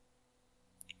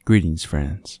Greetings,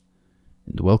 friends,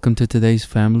 and welcome to today's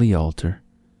Family Altar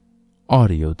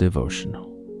audio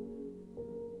devotional.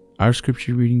 Our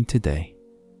scripture reading today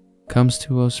comes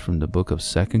to us from the book of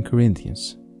 2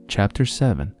 Corinthians, chapter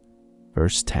 7,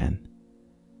 verse 10.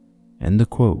 And the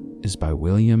quote is by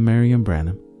William Marion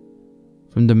Branham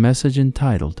from the message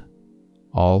entitled,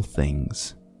 All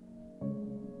Things.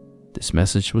 This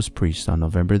message was preached on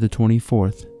November the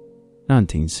 24th,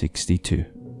 1962.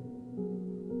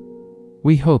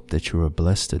 We hope that you are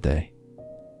blessed today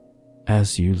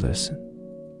as you listen.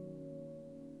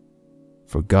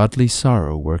 For godly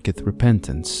sorrow worketh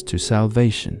repentance to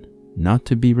salvation, not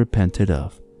to be repented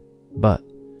of, but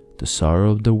the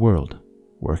sorrow of the world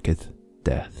worketh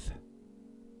death.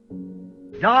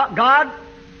 God,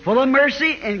 full of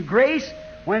mercy and grace,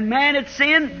 when man had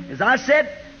sinned, as I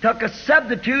said, took a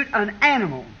substitute, an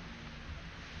animal.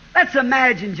 Let's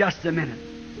imagine just a minute.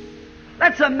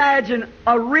 Let's imagine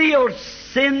a real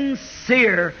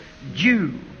sincere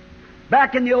Jew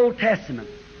back in the Old Testament.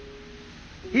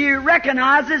 He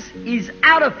recognizes he's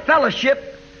out of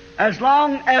fellowship as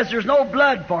long as there's no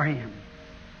blood for him.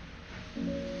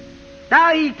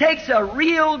 Now he takes a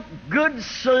real good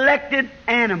selected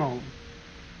animal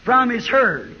from his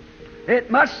herd.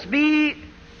 It must be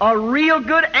a real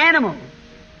good animal.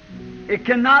 It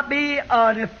cannot be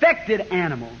an affected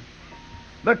animal,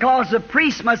 because the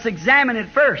priest must examine it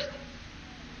first.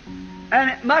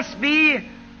 And it must be,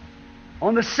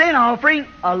 on the sin offering,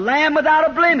 a lamb without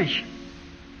a blemish.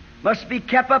 Must be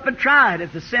kept up and tried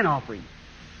as a sin offering.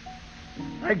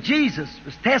 Like Jesus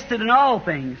was tested in all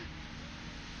things.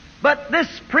 But this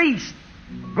priest,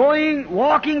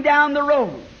 walking down the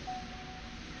road,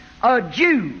 a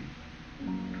Jew,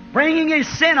 bringing his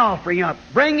sin offering up,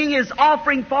 bringing his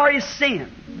offering for his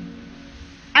sin,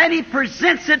 and he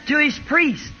presents it to his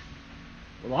priest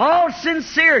with all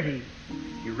sincerity.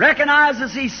 He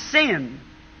recognizes he's sinned,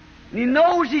 and he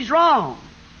knows he's wrong.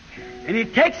 And he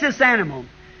takes this animal,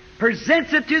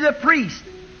 presents it to the priest.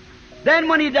 Then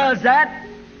when he does that,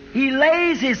 he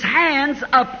lays his hands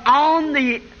up on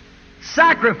the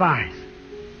sacrifice.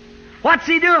 What's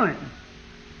he doing?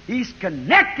 He's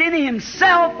connecting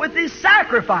himself with his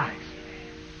sacrifice.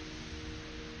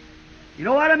 You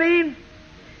know what I mean?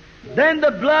 Then the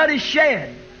blood is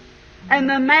shed, and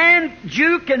the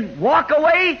Jew can walk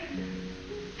away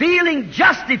feeling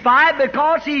justified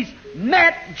because he's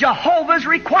met Jehovah's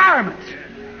requirements.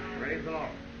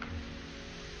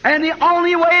 And the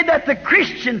only way that the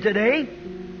Christian today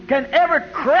can ever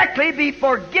correctly be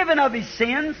forgiven of his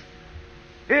sins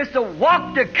is to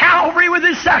walk to Calvary with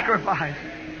his sacrifice.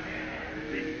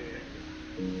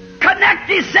 Connect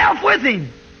himself with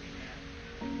him,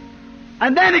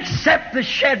 and then accept the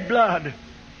shed blood.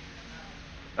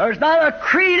 There's not a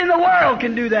creed in the world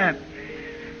can do that.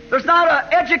 There's not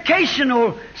an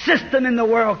educational system in the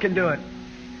world can do it.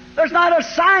 There's not a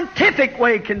scientific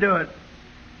way can do it.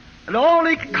 It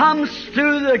only comes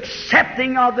through the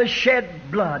accepting of the shed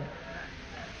blood,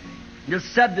 the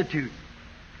substitute.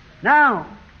 Now,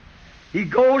 he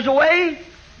goes away,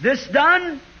 this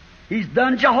done, he's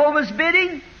done Jehovah's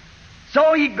bidding,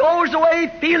 so he goes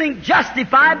away feeling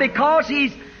justified because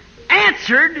he's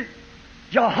answered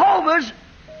Jehovah's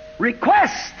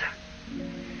request.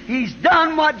 He's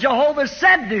done what Jehovah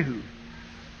said do.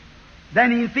 Then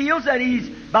he feels that he's,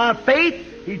 by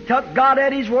faith, he took God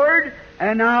at His word.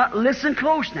 And listen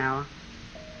close now.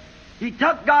 He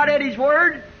took God at His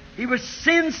word. He was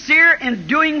sincere in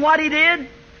doing what he did.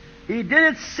 He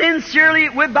did it sincerely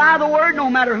by the word, no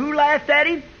matter who laughed at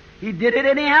him. He did it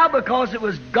anyhow because it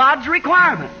was God's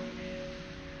requirement.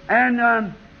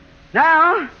 And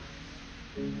now,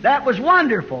 that was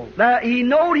wonderful. He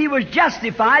knew he was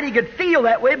justified. He could feel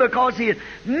that way because he had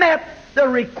met the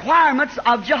requirements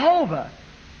of Jehovah.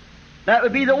 That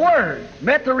would be the Word.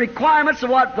 Met the requirements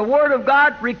of what the Word of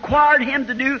God required him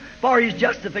to do for his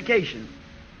justification.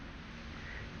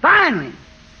 Finally,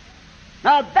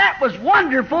 now that was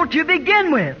wonderful to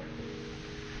begin with.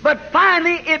 But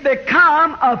finally it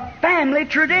became a family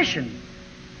tradition.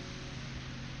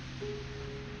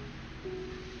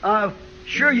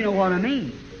 Sure you know what I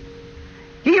mean.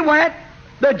 He went,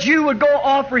 the Jew would go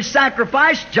offer his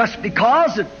sacrifice just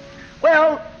because,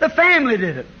 the family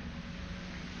did it.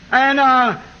 And,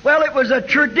 it was a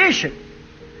tradition.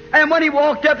 And when he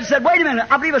walked up and said, wait a minute,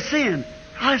 I believe I sinned.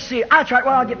 I see, that's right,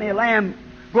 I'll get me a lamb.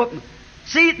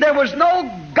 See, there was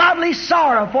no godly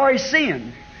sorrow for his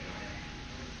sin.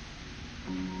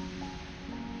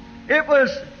 It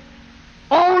was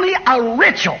only a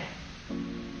ritual.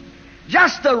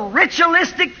 Just a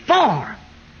ritualistic form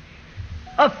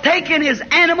of taking his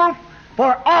animal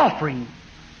for offering.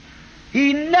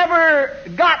 He never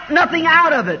got nothing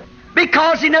out of it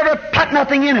because he never put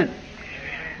nothing in it.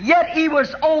 Yet he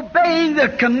was obeying the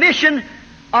commission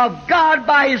of God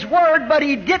by His Word, but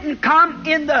he didn't come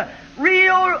in the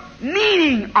real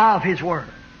meaning of His Word.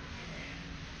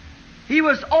 He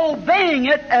was obeying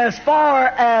it as far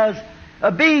as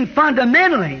being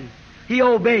fundamentally, he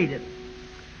obeyed it.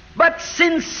 But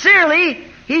sincerely,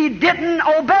 he didn't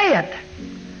obey it.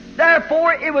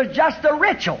 Therefore, it was just a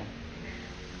ritual,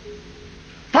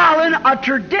 following a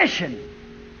tradition.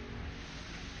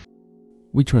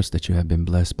 We trust that you have been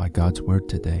blessed by God's Word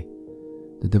today.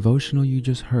 The devotional you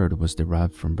just heard was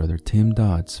derived from Brother Tim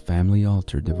Dodd's Family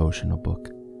Altar devotional book.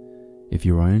 If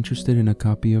you are interested in a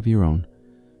copy of your own,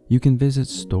 you can visit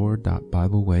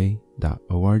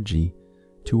store.bibleway.org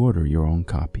to order your own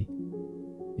copy.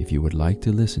 If you would like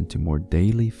to listen to more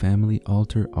daily Family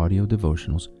Altar audio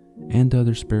devotionals and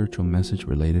other spiritual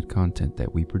message-related content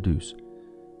that we produce,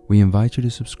 we invite you to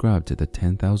subscribe to the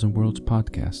 10,000 Worlds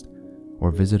podcast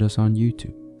or visit us on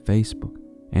YouTube, Facebook,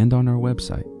 and on our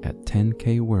website at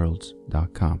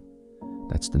 10kworlds.com.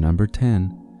 That's the number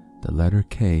 10, the letter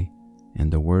K,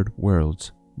 and the word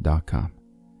worlds.com.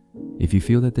 If you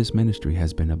feel that this ministry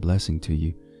has been a blessing to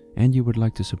you and you would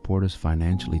like to support us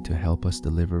financially to help us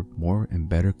deliver more and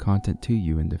better content to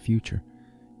you in the future,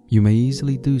 you may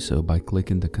easily do so by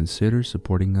clicking the Consider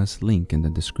Supporting Us link in the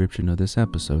description of this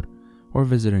episode or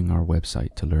visiting our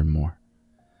website to learn more.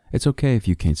 It's okay if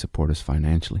you can't support us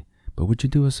financially, but would you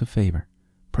do us a favor?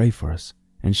 Pray for us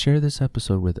and share this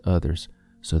episode with others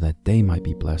so that they might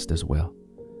be blessed as well.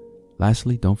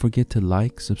 Lastly, don't forget to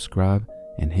like, subscribe,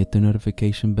 and hit the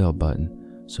notification bell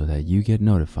button so that you get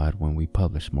notified when we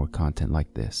publish more content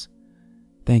like this.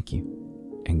 Thank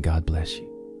you, and God bless you.